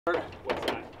What's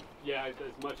that? Yeah,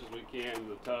 as much as we can.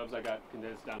 The tubs I got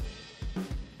condensed down.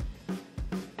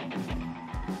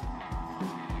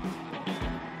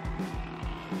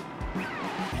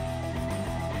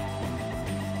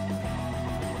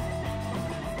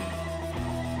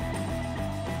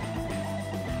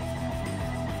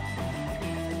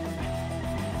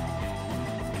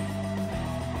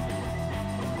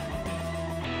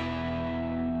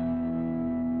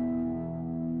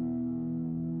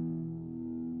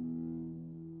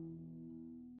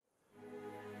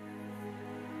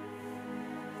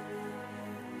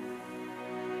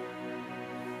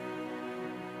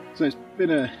 So it's been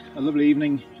a lovely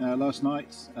evening last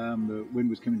night. The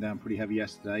wind was coming down pretty heavy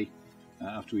yesterday.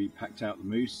 After we packed out the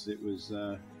moose, it was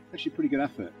actually a pretty good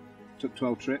effort. Took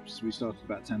 12 trips. We started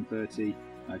about 10:30.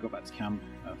 Got back to camp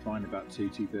finally about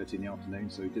 2:30 in the afternoon,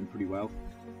 so we did pretty well.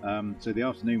 So the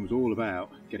afternoon was all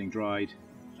about getting dried,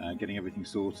 getting everything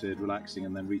sorted, relaxing,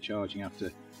 and then recharging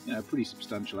after a pretty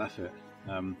substantial effort.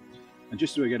 And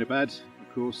just as we go to bed,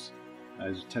 of course,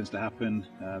 as tends to happen,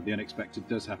 the unexpected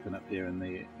does happen up here in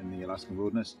the Alaskan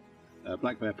wilderness.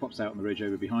 Black bear pops out on the ridge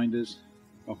over behind us,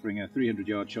 offering a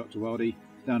 300-yard shot to Wildy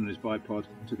down on his bipod.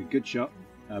 Took a good shot,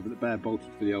 but the bear bolted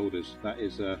for the alders. That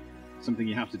is something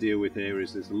you have to deal with here.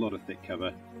 Is there's a lot of thick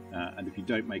cover, and if you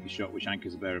don't make a shot which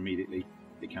anchors the bear immediately,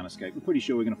 it can escape. We're pretty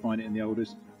sure we're going to find it in the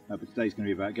alders, but today's going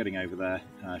to be about getting over there.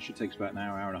 Should take us about an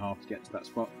hour and a half to get to that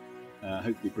spot.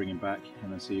 Hopefully bring him back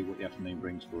and then see what the afternoon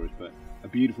brings for us. But a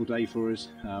beautiful day for us.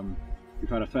 We've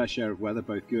had a fair share of weather,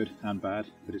 both good and bad,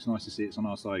 but it's nice to see it's on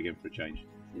our side again for a change.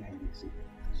 Yeah,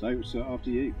 So after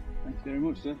you. thanks very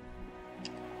much, sir.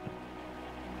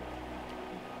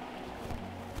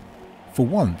 For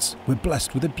once, we're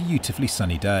blessed with a beautifully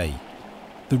sunny day.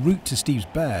 The route to Steve's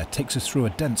bear takes us through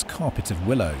a dense carpet of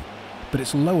willow, but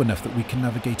it's low enough that we can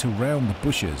navigate around the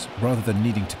bushes rather than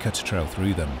needing to cut a trail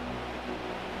through them.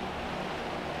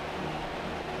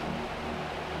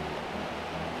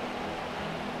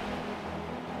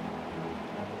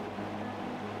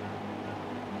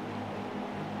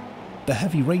 The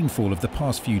heavy rainfall of the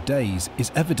past few days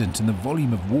is evident in the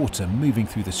volume of water moving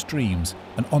through the streams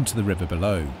and onto the river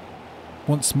below.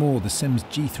 Once more, the Sims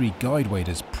G3 guide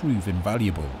waders prove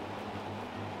invaluable.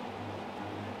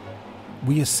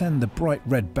 We ascend the bright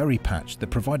red berry patch that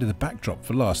provided the backdrop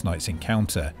for last night's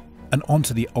encounter, and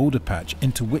onto the older patch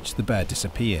into which the bear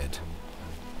disappeared.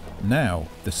 Now,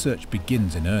 the search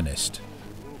begins in earnest.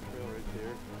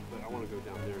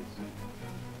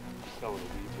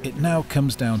 It now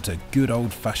comes down to good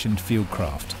old-fashioned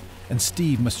fieldcraft, and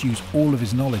Steve must use all of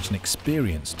his knowledge and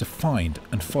experience to find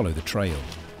and follow the trail.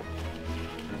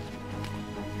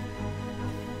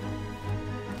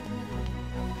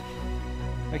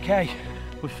 Okay,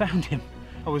 we found him.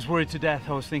 I was worried to death.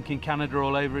 I was thinking Canada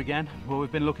all over again. Well,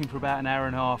 we've been looking for about an hour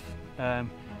and a half.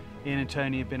 Ian and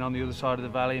Tony have been on the other side of the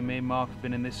valley, and me and Mark have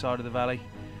been in this side of the valley,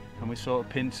 and we sort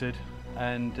of pincered,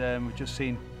 and we've just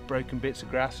seen broken bits of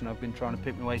grass, and I've been trying to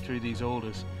pick my way through these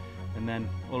alders, and then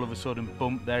all of a sudden,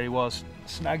 bump, there he was,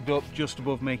 snagged up just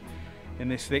above me in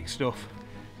this thick stuff.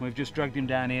 And we've just dragged him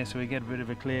down here so we get a bit of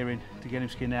a clearing to get him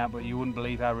skinned out, but you wouldn't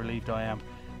believe how relieved I am.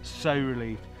 So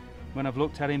relieved. When I've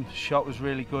looked at him, the shot was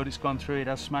really good. It's gone through. It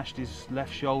has smashed his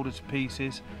left shoulder to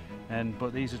pieces,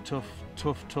 but these are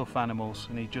tough animals,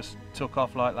 and he just took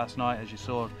off like last night, as you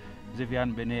saw, as if he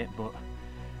hadn't been hit. But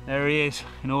there he is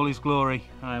in all his glory.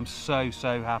 I am so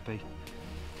happy.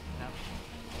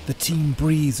 The team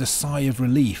breathes a sigh of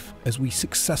relief as we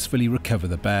successfully recover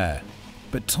the bear,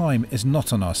 but time is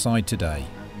not on our side today.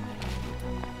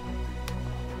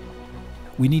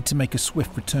 We need to make a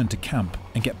swift return to camp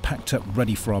and get packed up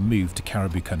ready for our move to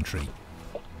Caribou Country.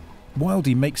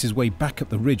 Wildy makes his way back up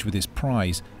the ridge with his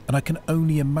prize, and I can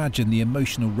only imagine the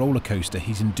emotional roller coaster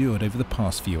he's endured over the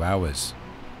past few hours.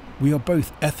 We are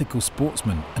both ethical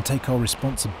sportsmen and take our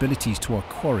responsibilities to our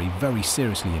quarry very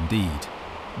seriously indeed.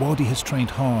 Wildy has trained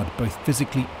hard both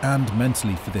physically and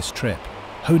mentally for this trip,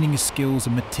 honing his skills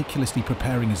and meticulously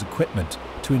preparing his equipment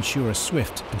to ensure a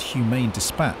swift and humane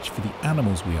dispatch for the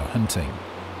animals we are hunting.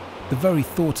 The very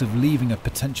thought of leaving a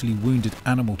potentially wounded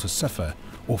animal to suffer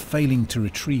or failing to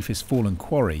retrieve his fallen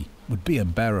quarry would be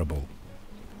unbearable.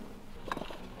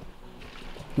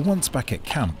 Once back at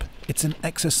camp, it's an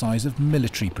exercise of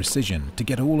military precision to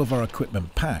get all of our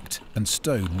equipment packed and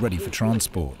stowed ready for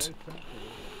transport.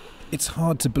 It's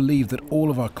hard to believe that all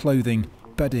of our clothing,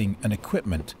 bedding and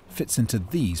equipment fits into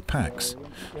these packs,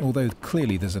 although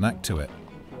clearly there's an act to it.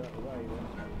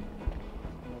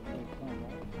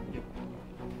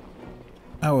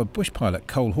 Our bush pilot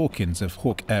Cole Hawkins of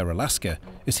Hawk Air Alaska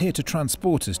is here to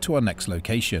transport us to our next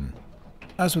location.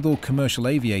 As with all commercial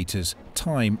aviators,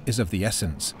 time is of the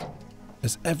essence,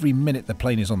 as every minute the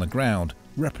plane is on the ground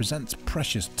represents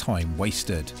precious time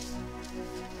wasted.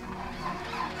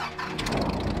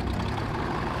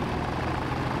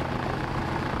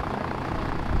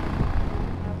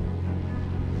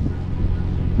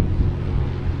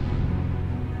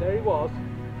 There he was,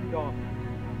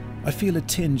 gone. I feel a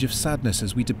tinge of sadness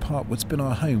as we depart what's been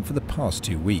our home for the past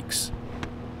 2 weeks.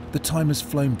 The time has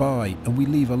flown by and we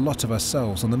leave a lot of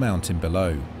ourselves on the mountain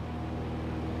below.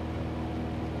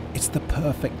 It's the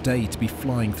perfect day to be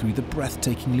flying through the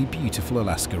breathtakingly beautiful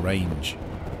Alaska range.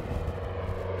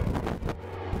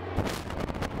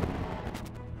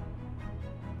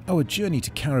 Our journey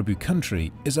to Caribou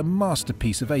Country is a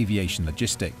masterpiece of aviation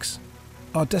logistics.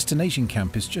 Our destination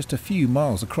camp is just a few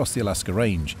miles across the Alaska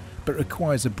range, but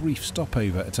requires a brief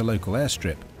stopover at a local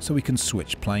airstrip so we can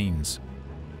switch planes.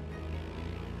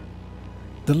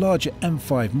 The larger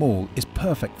M5 Maul is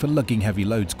perfect for lugging heavy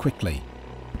loads quickly,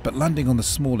 but landing on the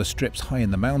smaller strips high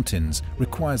in the mountains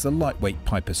requires the lightweight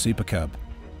Piper Super Cub.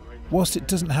 Whilst it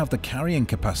doesn't have the carrying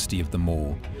capacity of the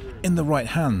Maul, in the right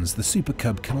hands the Super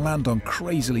Cub can land on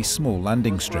crazily small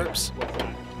landing strips.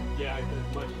 Yeah,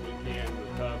 as much as we can.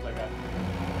 The tubs I got.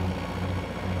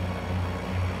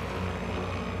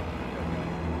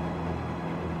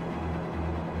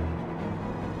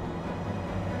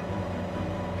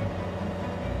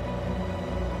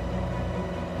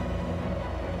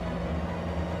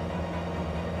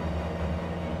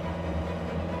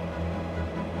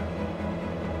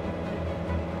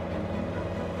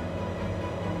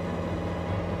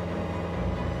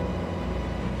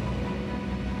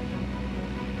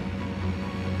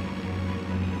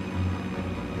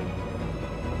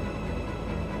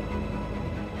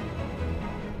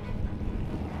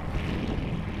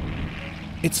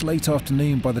 It's late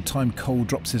afternoon by the time Cole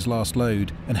drops his last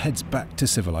load and heads back to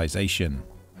civilization.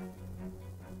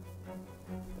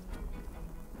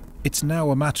 It's now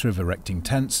a matter of erecting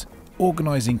tents,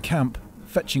 organising camp,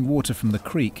 fetching water from the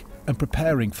creek and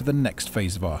preparing for the next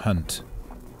phase of our hunt.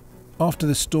 After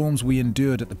the storms we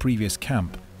endured at the previous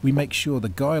camp, we make sure the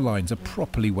guy lines are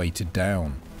properly weighted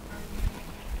down.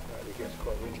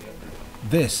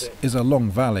 This is a long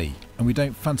valley, and we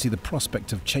don't fancy the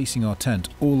prospect of chasing our tent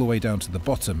all the way down to the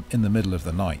bottom in the middle of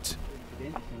the night.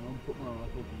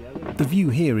 The view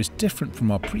here is different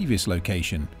from our previous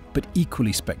location, but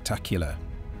equally spectacular.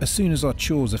 As soon as our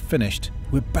chores are finished,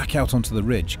 we're back out onto the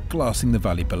ridge, glassing the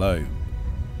valley below.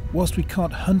 Whilst we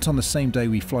can't hunt on the same day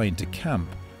we fly into camp,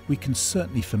 we can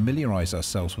certainly familiarise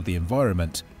ourselves with the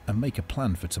environment and make a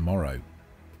plan for tomorrow.